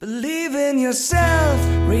Believe in yourself,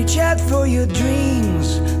 reach out for your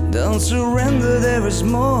dreams. Don't surrender, there is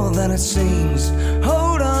more than it seems.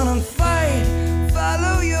 Hold on and fight,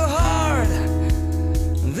 follow your heart.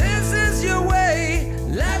 This is your way,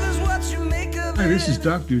 life is what you make of it. Hi, this is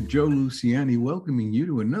Dr. Joe Luciani welcoming you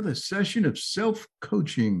to another session of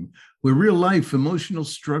self-coaching, where real life emotional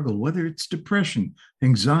struggle, whether it's depression,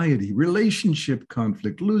 anxiety, relationship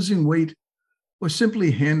conflict, losing weight, or simply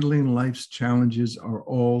handling life's challenges are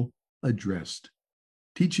all addressed,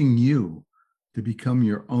 teaching you to become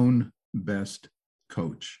your own best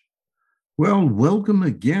coach. Well, welcome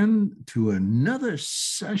again to another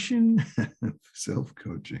session of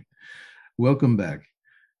self-coaching. Welcome back.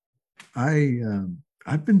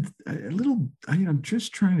 I've been a little, I'm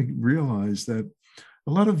just trying to realize that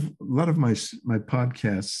a lot of my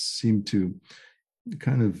podcasts seem to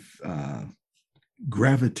kind of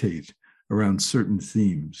gravitate around certain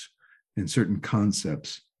themes and certain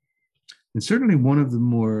concepts. And certainly one of the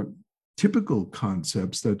more typical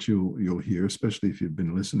concepts that you'll hear, especially if you've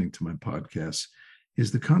been listening to my podcasts,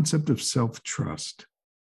 is the concept of self-trust.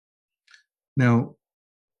 Now,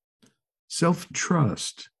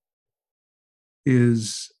 self-trust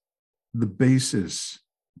is the basis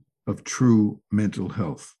of true mental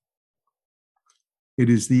health. It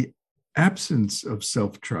is the absence of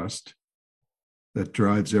self-trust that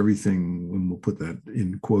drives everything, and we'll put that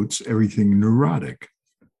in quotes, everything neurotic.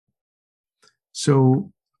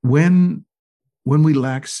 So when we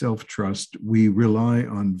lack self-trust, we rely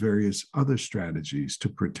on various other strategies to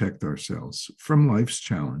protect ourselves from life's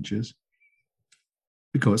challenges.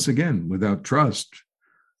 Because again, without trust,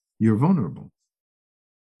 you're vulnerable.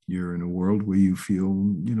 You're in a world where you feel,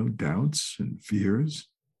 doubts and fears,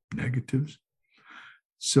 negatives.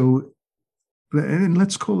 So, and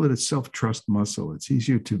let's call it a self-trust muscle. It's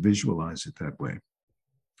easier to visualize it that way.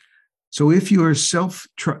 So if you're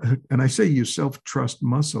and I say your self-trust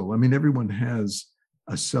muscle, I mean, everyone has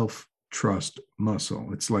a self-trust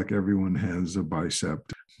muscle. It's like everyone has a bicep.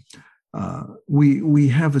 We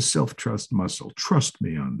have a self-trust muscle. Trust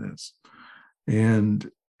me on this. And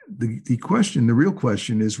the real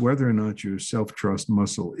question is whether or not your self-trust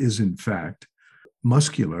muscle is in fact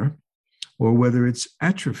muscular or whether it's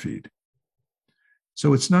atrophied.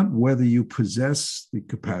 So it's not whether you possess the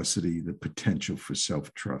capacity, the potential for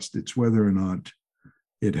self-trust. It's whether or not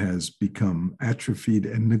it has become atrophied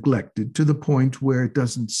and neglected to the point where it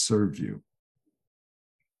doesn't serve you.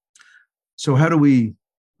 So how do we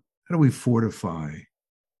fortify?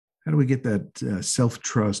 How do we get that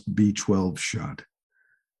self-trust B12 shot?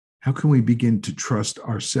 How can we begin to trust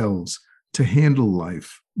ourselves to handle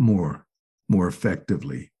life more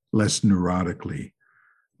effectively, less neurotically,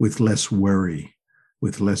 with less worry,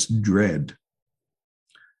 with less dread?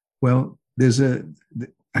 Well,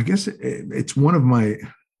 I guess it's one of my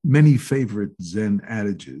many favorite Zen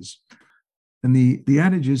adages. And the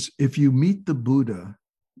adage is, if you meet the Buddha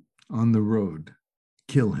on the road,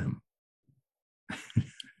 kill him.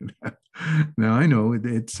 Now, I know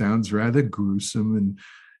it sounds rather gruesome and,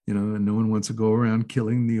 no one wants to go around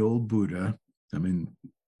killing the old Buddha. I mean,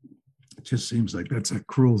 it just seems like that's a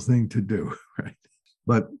cruel thing to do, right?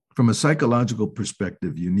 But from a psychological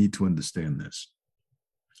perspective, you need to understand this.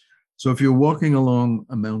 So if you're walking along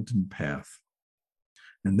a mountain path,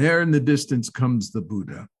 and there in the distance comes the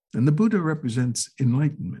Buddha, and the Buddha represents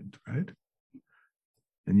enlightenment, right?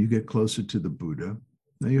 And you get closer to the Buddha,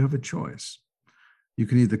 now you have a choice. You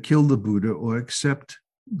can either kill the Buddha or accept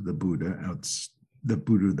the Buddha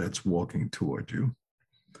that's walking toward you.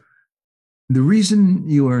 The reason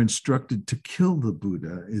you are instructed to kill the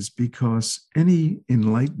Buddha is because any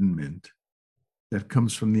enlightenment that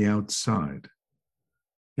comes from the outside,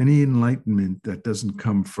 any enlightenment that doesn't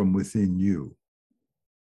come from within you,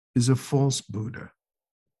 is a false Buddha.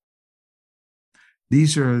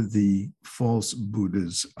 These are the false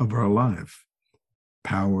Buddhas of our life: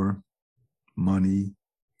 power, money,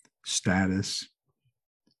 status.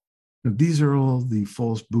 Now, these are all the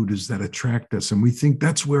false Buddhas that attract us, and we think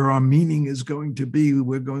that's where our meaning is going to be.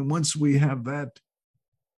 Once we have that,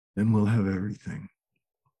 then we'll have everything.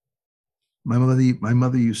 My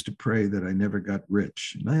mother used to pray that I never got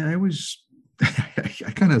rich. And I always,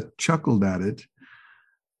 I kind of chuckled at it,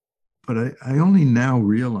 but I only now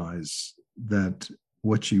realize that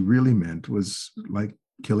what she really meant was like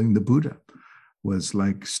killing the Buddha, was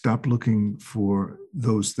like stop looking for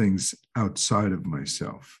those things outside of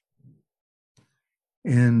myself.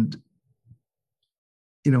 And,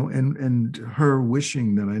 and her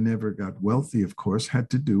wishing that I never got wealthy, of course, had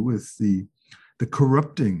to do with the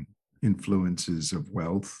corrupting influences of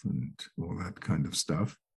wealth and all that kind of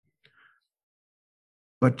stuff.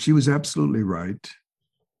 But she was absolutely right.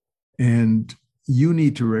 And you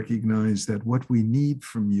need to recognize that what we need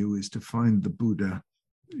from you is to find the Buddha,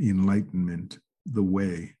 the enlightenment, the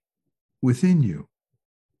way within you.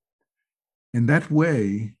 And that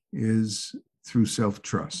way is through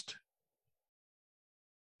self-trust.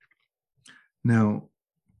 Now,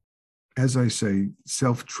 as I say,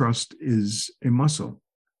 self-trust is a muscle.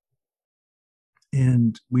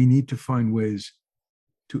 And we need to find ways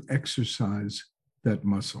to exercise that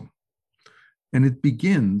muscle. And it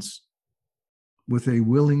begins with a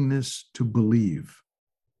willingness to believe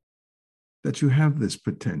that you have this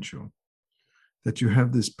potential, that you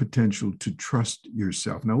have this potential to trust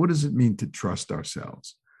yourself. Now, what does it mean to trust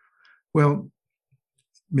ourselves? Well,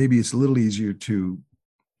 maybe it's a little easier to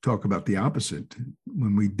talk about the opposite.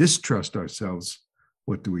 When we distrust ourselves,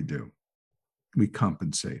 what do? We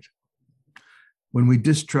compensate. When we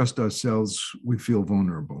distrust ourselves, we feel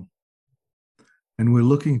vulnerable. And we're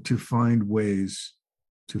looking to find ways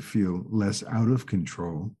to feel less out of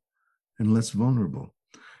control and less vulnerable.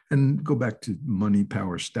 And go back to money,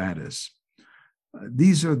 power, status.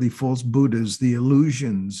 These are the false Buddhas, the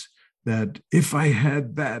illusions that if I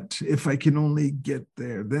had that, if I can only get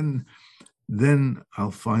there, then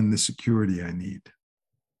I'll find the security I need.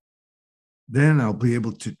 Then I'll be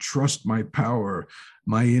able to trust my power,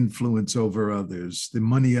 my influence over others, the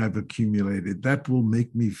money I've accumulated. That will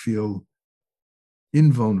make me feel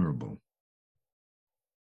invulnerable.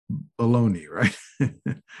 Baloney, right?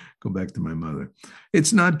 Go back to my mother.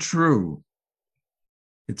 It's not true.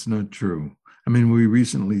 It's not true. I mean, we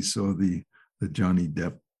recently saw the Johnny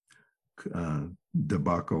Depp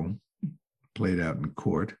debacle played out in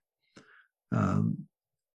court.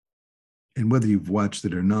 And whether you've watched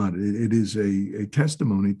it or not, it is a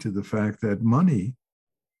testimony to the fact that money,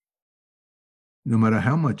 no matter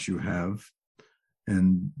how much you have,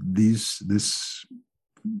 and this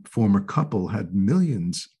former couple had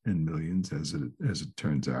millions and millions, as it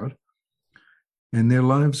turns out, and their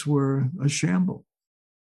lives were a shamble.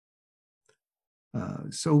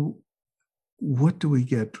 So what do we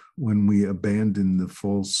get when we abandon the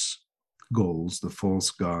false goals, the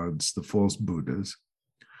false gods, the false Buddhas?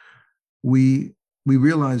 We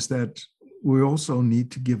realize that we also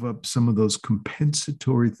need to give up some of those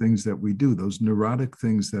compensatory things that we do, those neurotic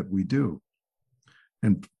things that we do.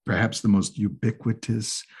 And perhaps the most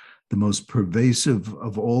ubiquitous, the most pervasive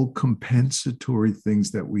of all compensatory things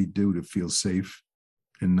that we do to feel safe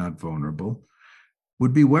and not vulnerable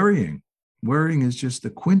would be worrying. Worrying is just a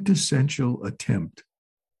quintessential attempt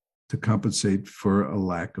to compensate for a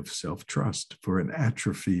lack of self-trust, for an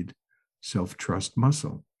atrophied self-trust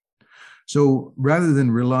muscle. So rather than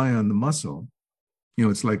rely on the muscle,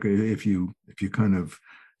 it's like if you kind of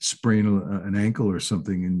sprain an ankle or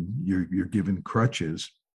something and you're given crutches,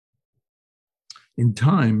 in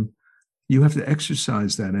time, you have to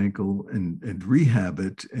exercise that ankle and rehab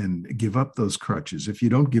it and give up those crutches. If you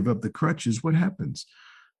don't give up the crutches, what happens?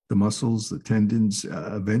 The muscles, the tendons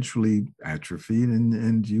eventually atrophy,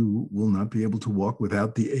 and you will not be able to walk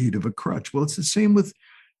without the aid of a crutch. Well, it's the same with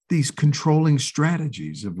these controlling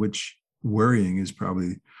strategies, of which worrying is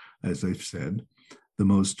probably, as I've said, the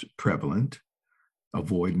most prevalent.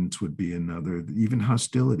 Avoidance would be another, even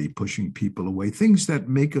hostility, pushing people away, things that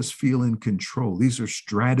make us feel in control. These are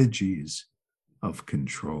strategies of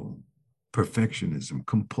control. Perfectionism,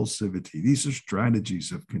 compulsivity, these are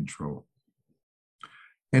strategies of control.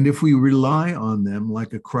 And if we rely on them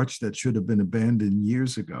like a crutch that should have been abandoned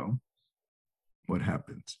years ago, what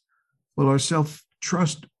happens? Well, our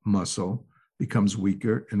self-trust muscle becomes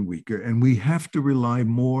weaker and weaker, and we have to rely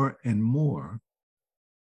more and more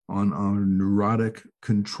on our neurotic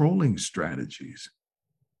controlling strategies.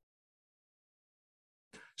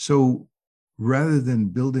 So rather than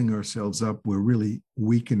building ourselves up, we're really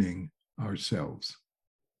weakening ourselves.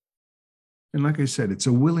 And like I said, it's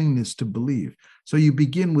a willingness to believe. So you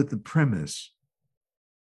begin with the premise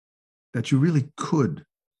that you really could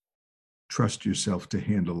trust yourself to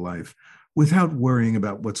handle life without worrying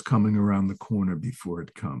about what's coming around the corner before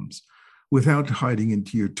it comes, without hiding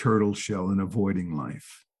into your turtle shell and avoiding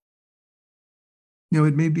life.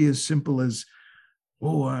 It may be as simple as,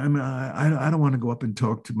 I don't want to go up and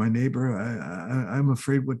talk to my neighbor. I'm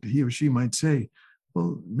afraid what he or she might say.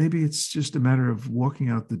 Well, maybe it's just a matter of walking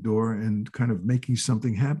out the door and kind of making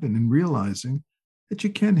something happen and realizing that you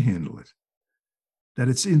can handle it, that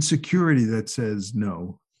it's insecurity that says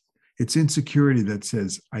no. It's insecurity that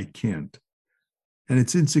says, I can't. And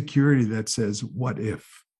it's insecurity that says, what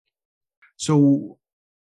if? So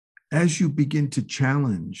as you begin to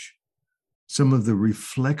challenge some of the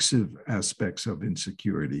reflexive aspects of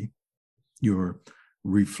insecurity, your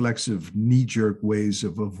reflexive knee-jerk ways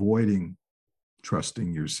of avoiding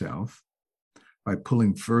trusting yourself, by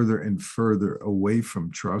pulling further and further away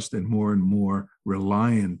from trust and more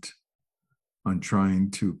reliant on trying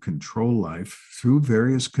to control life through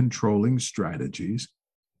various controlling strategies,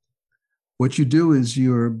 what you do is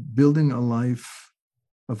you're building a life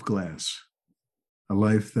of glass, a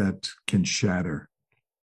life that can shatter.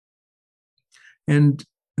 And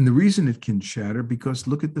the reason it can shatter, because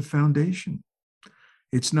look at the foundation.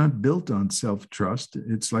 It's not built on self-trust.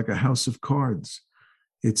 It's like a house of cards.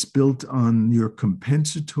 It's built on your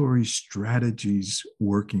compensatory strategies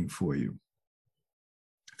working for you.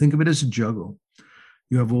 Think of it as a juggle.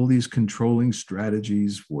 You have all these controlling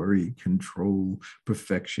strategies: worry, control,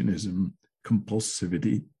 perfectionism,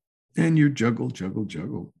 compulsivity, and you juggle.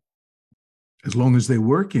 As long as they're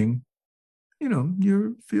working,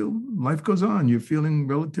 you feel life goes on. You're feeling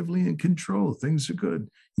relatively in control. Things are good.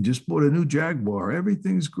 You just bought a new Jaguar.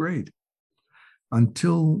 Everything's great.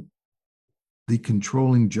 Until the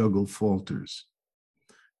controlling juggle falters.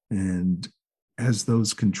 And as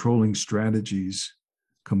those controlling strategies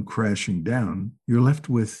come crashing down, you're left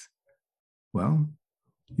vulnerable.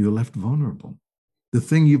 The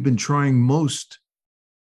thing you've been trying most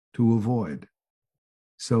to avoid.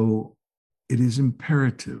 So it is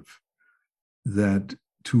imperative that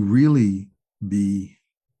to really be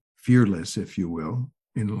fearless, if you will,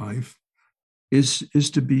 in life, is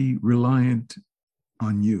to be reliant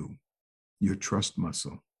on you, your trust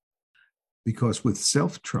muscle. Because with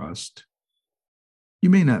self-trust, you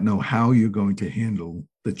may not know how you're going to handle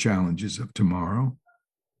the challenges of tomorrow,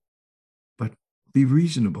 but be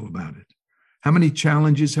reasonable about it. How many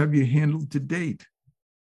challenges have you handled to date?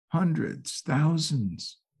 Hundreds,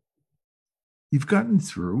 thousands. You've gotten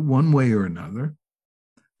through one way or another,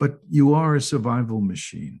 but you are a survival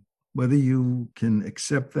machine. Whether you can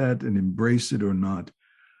accept that and embrace it or not,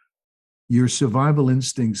 your survival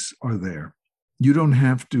instincts are there. You don't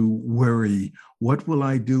have to worry, what will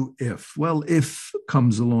I do if? Well, if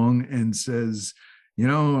comes along and says,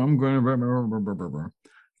 I'm going to,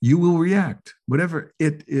 you will react, whatever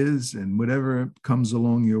it is and whatever comes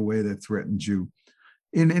along your way that threatens you.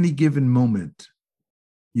 In any given moment,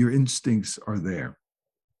 your instincts are there.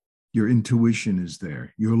 Your intuition is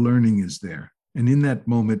there. Your learning is there. And in that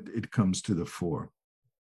moment, it comes to the fore.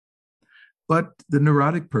 But the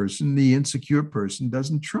neurotic person, the insecure person,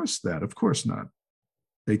 doesn't trust that. Of course not.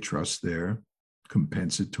 They trust their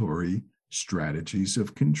compensatory strategies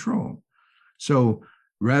of control. So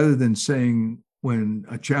rather than saying, when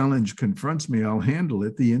a challenge confronts me, I'll handle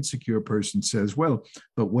it, the insecure person says, well,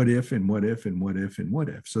 but what if, and what if, and what if, and what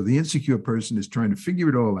if? So the insecure person is trying to figure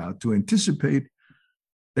it all out, to anticipate.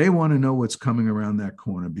 They want to know what's coming around that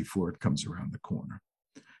corner before it comes around the corner.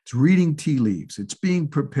 It's reading tea leaves. It's being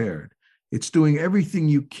prepared. It's doing everything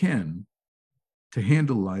you can to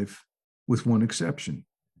handle life, with one exception,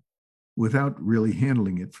 without really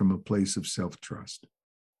handling it from a place of self-trust.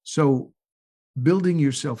 So building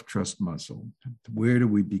your self-trust muscle, where do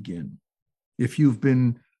we begin? If you've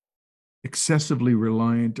been excessively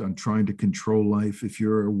reliant on trying to control life, if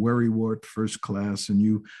you're a worrywart first class and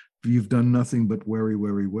you've done nothing but worry,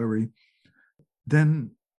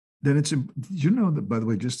 then it's, that, by the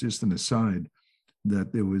way, just an aside,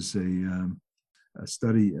 that there was a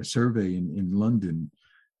survey in London,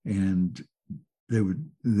 and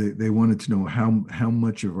they wanted to know how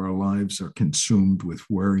much of our lives are consumed with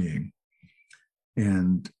worrying.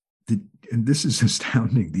 And this is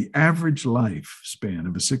astounding. The average lifespan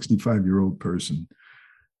of a 65-year-old person,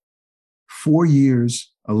 4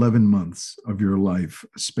 years, 11 months of your life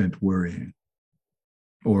spent worrying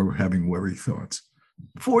or having worry thoughts.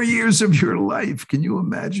 4 years of your life. Can you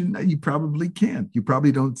imagine that? You probably can't. You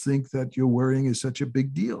probably don't think that your worrying is such a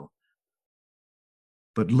big deal.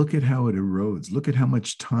 But look at how it erodes. Look at how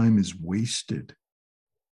much time is wasted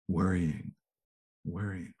worrying.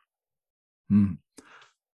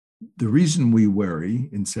 The reason we worry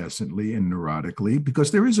incessantly and neurotically,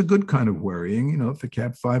 because there is a good kind of worrying. If the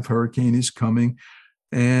Cat 5 hurricane is coming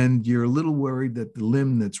and you're a little worried that the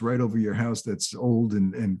limb that's right over your house that's old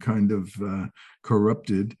and kind of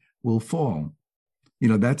corrupted will fall.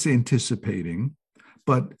 That's anticipating,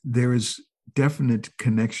 but there is definite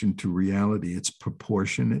connection to reality. It's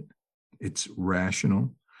proportionate, it's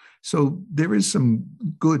rational. So there is some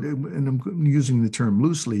good, and I'm using the term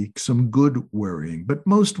loosely, some good worrying, but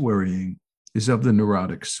most worrying is of the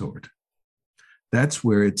neurotic sort. That's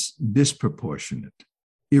where it's disproportionate,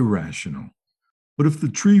 irrational. But if the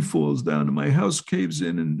tree falls down and my house caves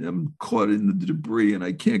in and I'm caught in the debris and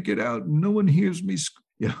I can't get out and no one hears me,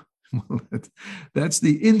 well, that's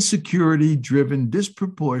the insecurity-driven,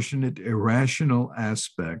 disproportionate, irrational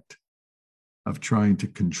aspect of trying to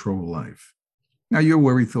control life. Now, your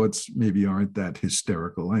worry thoughts maybe aren't that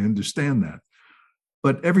hysterical. I understand that.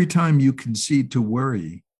 But every time you concede to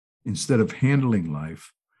worry instead of handling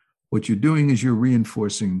life, what you're doing is you're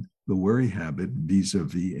reinforcing the worry habit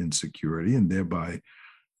vis-a-vis insecurity, and thereby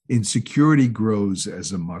insecurity grows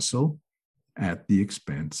as a muscle at the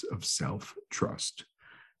expense of self-trust.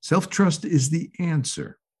 Self-trust is the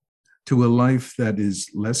answer to a life that is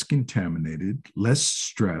less contaminated, less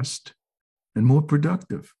stressed, and more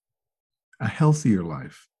productive, a healthier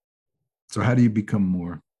life. So how do you become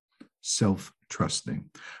more self-trusting?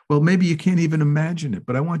 Well, maybe you can't even imagine it,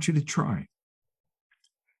 but I want you to try.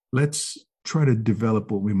 Let's try to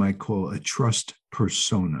develop what we might call a trust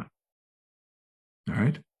persona. All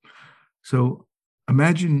right? So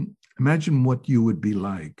imagine what you would be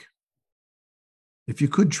like if you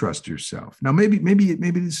could trust yourself. Now, maybe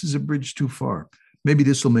this is a bridge too far. Maybe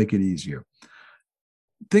this will make it easier.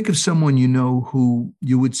 Think of someone you know who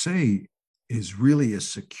you would say is really a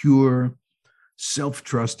secure,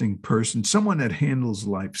 self-trusting person, someone that handles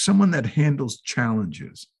life, someone that handles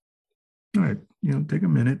challenges. All right, take a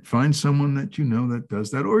minute, find someone that you know that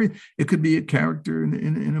does that. Or it could be a character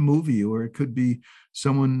in a movie, or it could be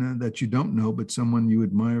someone that you don't know, but someone you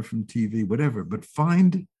admire from TV, whatever. But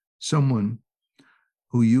find someone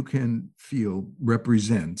who you can feel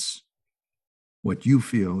represents what you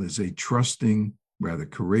feel is a trusting, rather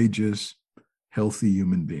courageous, healthy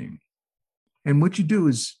human being. And what you do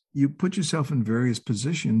is you put yourself in various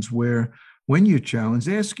positions where when you're challenged,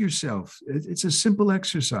 ask yourself, it's a simple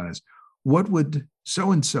exercise. What would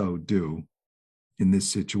so-and-so do in this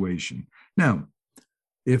situation? Now,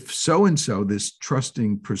 if so-and-so, this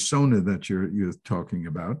trusting persona that you're talking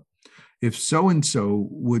about, if so-and-so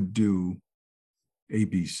would do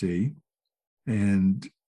ABC,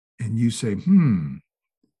 and you say,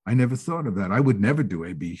 I never thought of that. I would never do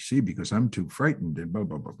ABC because I'm too frightened and blah,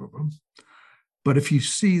 blah, blah, blah, blah. But if you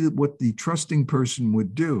see what the trusting person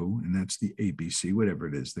would do, and that's the ABC, whatever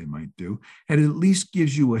it is they might do, and it at least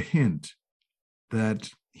gives you a hint that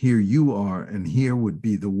here you are, and here would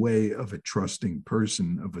be the way of a trusting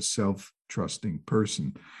person, of a self-trusting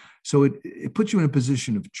person. So it puts you in a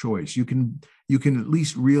position of choice. You can at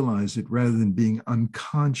least realize it rather than being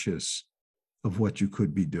unconscious of what you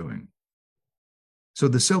could be doing. So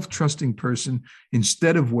the self-trusting person,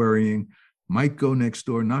 instead of worrying, might go next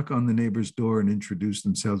door, knock on the neighbor's door and introduce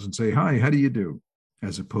themselves and say, hi, how do you do?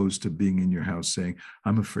 As opposed to being in your house saying,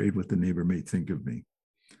 I'm afraid what the neighbor may think of me.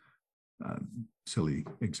 Silly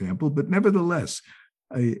example, but nevertheless,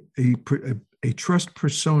 a trust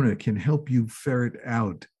persona can help you ferret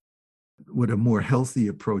out what a more healthy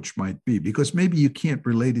approach might be, because maybe you can't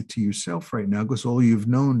relate it to yourself right now because all you've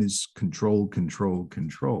known is control, control,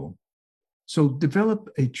 control. So develop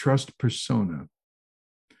a trust persona.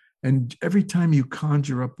 And every time you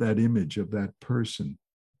conjure up that image of that person,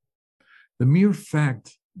 the mere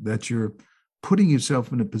fact that you're putting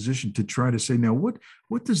yourself in a position to try to say, now,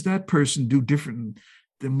 what does that person do different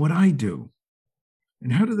than what I do?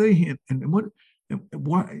 And how do they, and what, and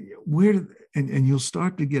why, where, and you'll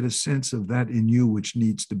start to get a sense of that in you, which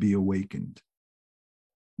needs to be awakened.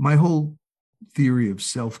 My whole theory of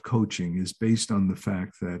self-coaching is based on the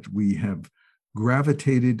fact that we have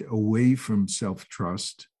gravitated away from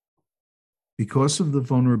self-trust. Because of the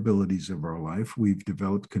vulnerabilities of our life, we've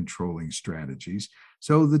developed controlling strategies.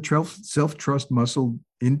 So the self-trust muscle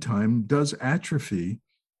in time does atrophy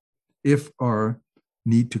if our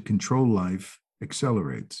need to control life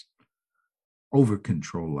accelerates.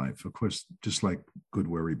 Over-control life. Of course, just like good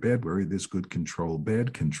worry, bad worry, there's good control,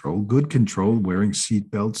 bad control. Good control, wearing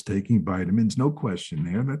seatbelts, taking vitamins, no question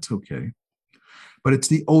there, that's okay. But it's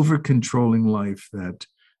the over-controlling life that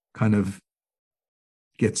kind of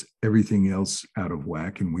gets everything else out of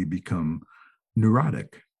whack, and we become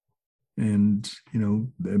neurotic. And,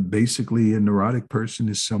 basically a neurotic person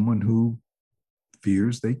is someone who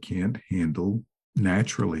fears they can't handle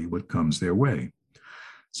naturally what comes their way.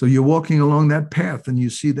 So you're walking along that path and you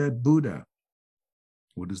see that Buddha.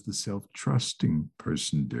 What does the self-trusting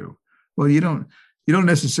person do? Well, you don't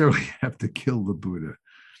necessarily have to kill the Buddha.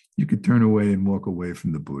 You could turn away and walk away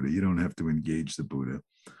from the Buddha. You don't have to engage the Buddha.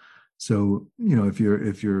 So, if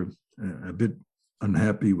you're a bit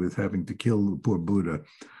unhappy with having to kill the poor Buddha,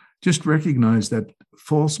 just recognize that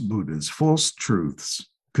false Buddhas, false truths,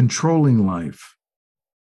 controlling life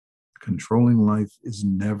is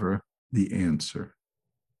never the answer.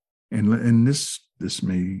 And this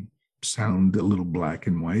may sound a little black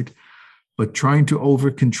and white, but trying to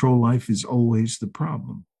over-control life is always the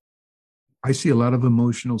problem. I see a lot of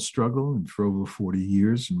emotional struggle, and for over 40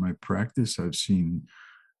 years in my practice, I've seen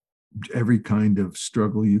every kind of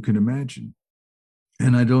struggle you can imagine.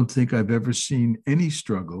 And I don't think I've ever seen any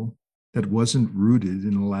struggle that wasn't rooted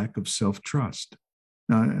in a lack of self-trust.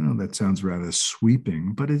 Now, I know that sounds rather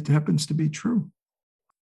sweeping, but it happens to be true.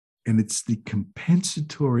 And it's the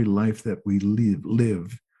compensatory life that we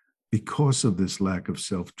live because of this lack of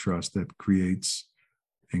self-trust that creates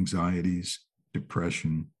anxieties,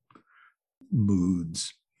 depression,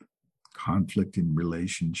 moods, conflict in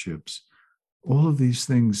relationships. All of these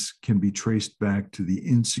things can be traced back to the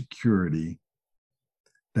insecurity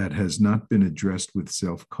that has not been addressed with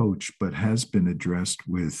self-coach, but has been addressed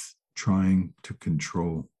with trying to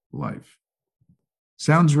control life.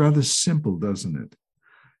 Sounds rather simple, doesn't it?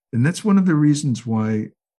 And that's one of the reasons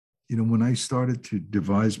why, when I started to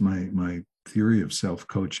devise my theory of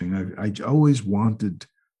self-coaching, I always wanted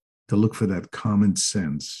to look for that common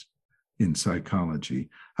sense in psychology.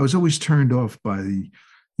 I was always turned off by the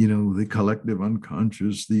collective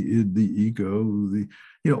unconscious, the id, the ego,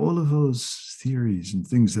 all of those theories and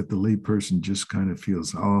things that the layperson just kind of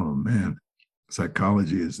feels, oh man,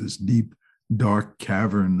 psychology is this deep, dark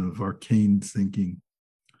cavern of arcane thinking.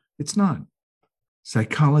 It's not.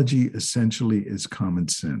 Psychology essentially is common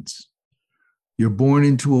sense. You're born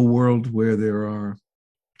into a world where there are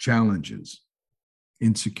challenges,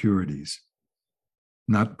 insecurities,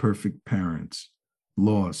 not perfect parents,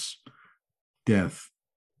 loss, death.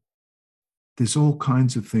 There's all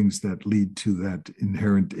kinds of things that lead to that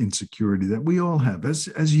inherent insecurity that we all have as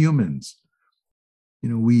humans.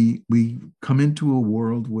 We come into a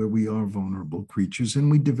world where we are vulnerable creatures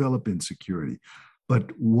and we develop insecurity.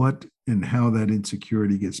 But what and how that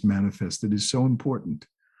insecurity gets manifested is so important.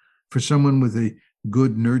 For someone with a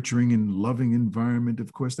good, nurturing, and loving environment,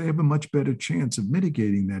 of course, they have a much better chance of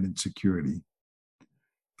mitigating that insecurity.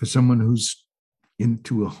 For someone who's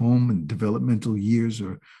into a home and developmental years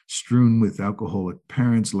are strewn with alcoholic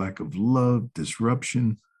parents, lack of love,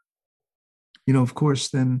 disruption, of course,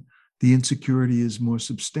 then the insecurity is more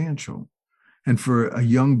substantial. And for a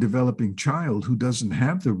young developing child who doesn't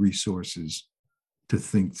have the resources to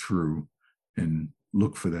think through and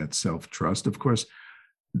look for that self-trust, of course,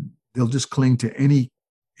 they'll just cling to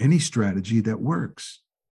any strategy that works.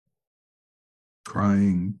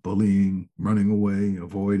 Crying, bullying, running away,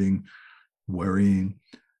 avoiding, worrying.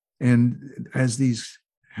 And as these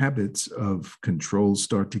habits of control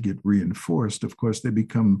start to get reinforced, of course, they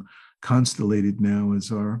become constellated now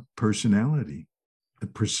as our personality, the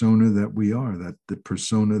persona that we are, that the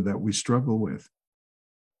persona that we struggle with.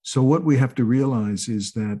 So what we have to realize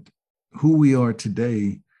is that who we are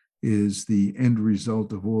today is the end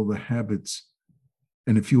result of all the habits.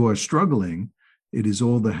 And if you are struggling, it is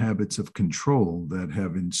all the habits of control that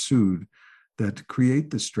have ensued that create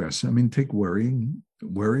the stress. I mean, take worrying.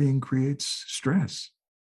 Worrying creates stress.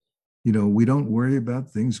 We don't worry about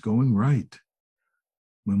things going right.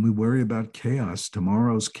 When we worry about chaos,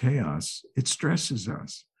 tomorrow's chaos, it stresses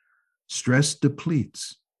us. Stress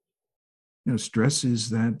depletes. Stress is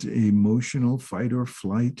that emotional fight or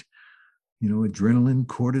flight, adrenaline,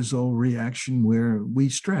 cortisol reaction where we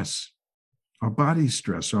stress. Our bodies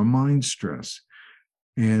stress, our minds stress.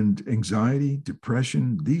 And anxiety,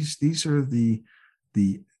 depression, these are the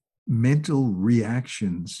mental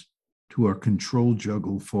reactions to our control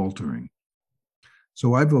juggle faltering.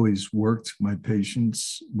 So I've always worked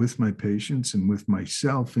with my patients and with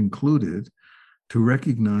myself included to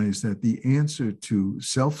recognize that the answer to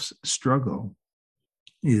self-struggle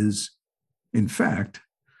is, in fact,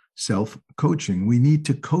 self-coaching. We need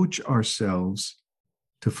to coach ourselves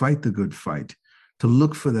to fight the good fight, to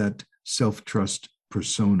look for that self-trust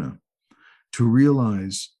persona, to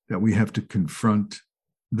realize that we have to confront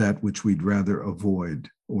that which we'd rather avoid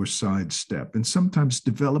or sidestep, and sometimes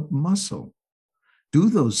develop muscle. Do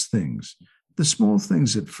those things, the small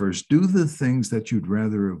things at first, do the things that you'd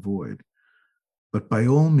rather avoid. But by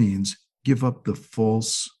all means, give up the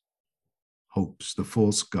false hopes, the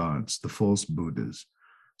false gods, the false Buddhas.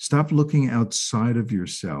 Stop looking outside of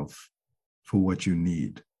yourself for what you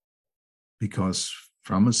need. Because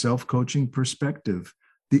from a self-coaching perspective,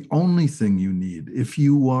 the only thing you need, if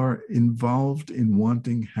you are involved in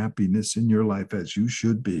wanting happiness in your life, as you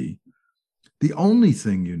should be, the only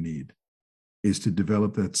thing you need is to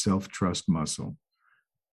develop that self-trust muscle.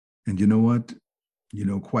 And you know what? You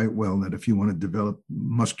know quite well that if you want to develop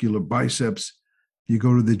muscular biceps, you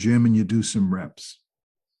go to the gym and you do some reps.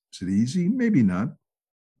 Is it easy? Maybe not.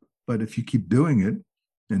 But if you keep doing it,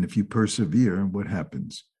 and if you persevere, what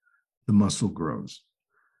happens? The muscle grows.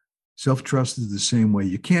 Self-trust is the same way.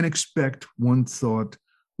 You can't expect one thought,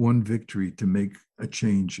 one victory to make a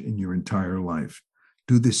change in your entire life.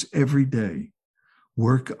 Do this every day.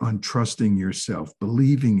 Work on trusting yourself,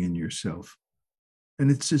 believing in yourself. And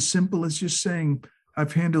it's as simple as just saying,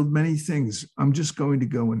 I've handled many things. I'm just going to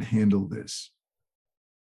go and handle this.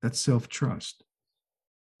 That's self-trust.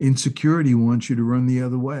 Insecurity wants you to run the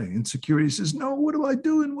other way. Insecurity says, no, what do I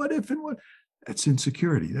do? And what if, and what? That's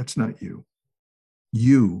insecurity. That's not you.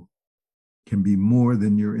 You can be more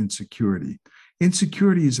than your insecurity.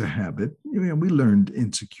 Insecurity is a habit. We learned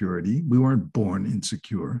insecurity. We weren't born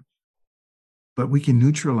insecure, but we can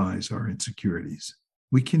neutralize our insecurities.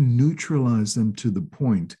 We can neutralize them to the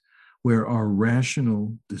point where our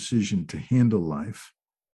rational decision to handle life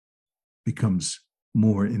becomes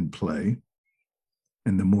more in play.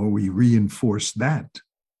 And the more we reinforce that,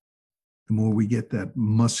 the more we get that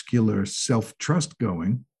muscular self-trust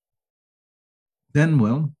going, then,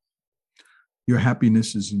 well, your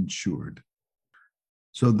happiness is ensured.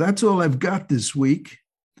 So that's all I've got this week.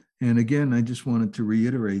 And again, I just wanted to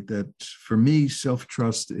reiterate that for me,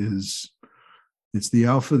 self-trust it's the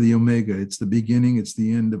alpha, the omega. It's the beginning, it's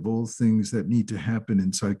the end of all things that need to happen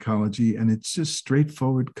in psychology. And it's just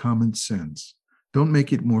straightforward common sense. Don't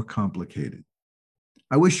make it more complicated.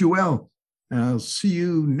 I wish you well. I'll see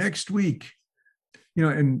you next week.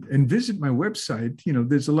 And visit my website.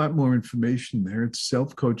 There's a lot more information there. It's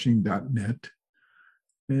selfcoaching.net.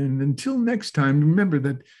 And until next time, remember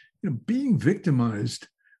that being victimized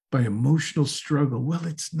by emotional struggle, well,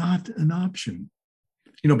 it's not an option.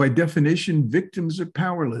 By definition, victims are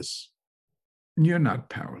powerless, and you're not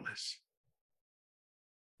powerless.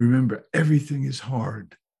 Remember, everything is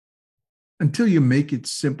hard until you make it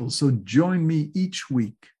simple. So join me each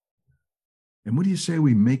week. And what do you say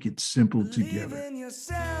we make it simple together? Believe in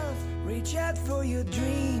yourself, reach out for your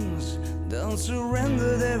dreams. Don't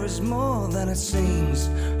surrender, there is more than it seems.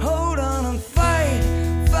 Hold on and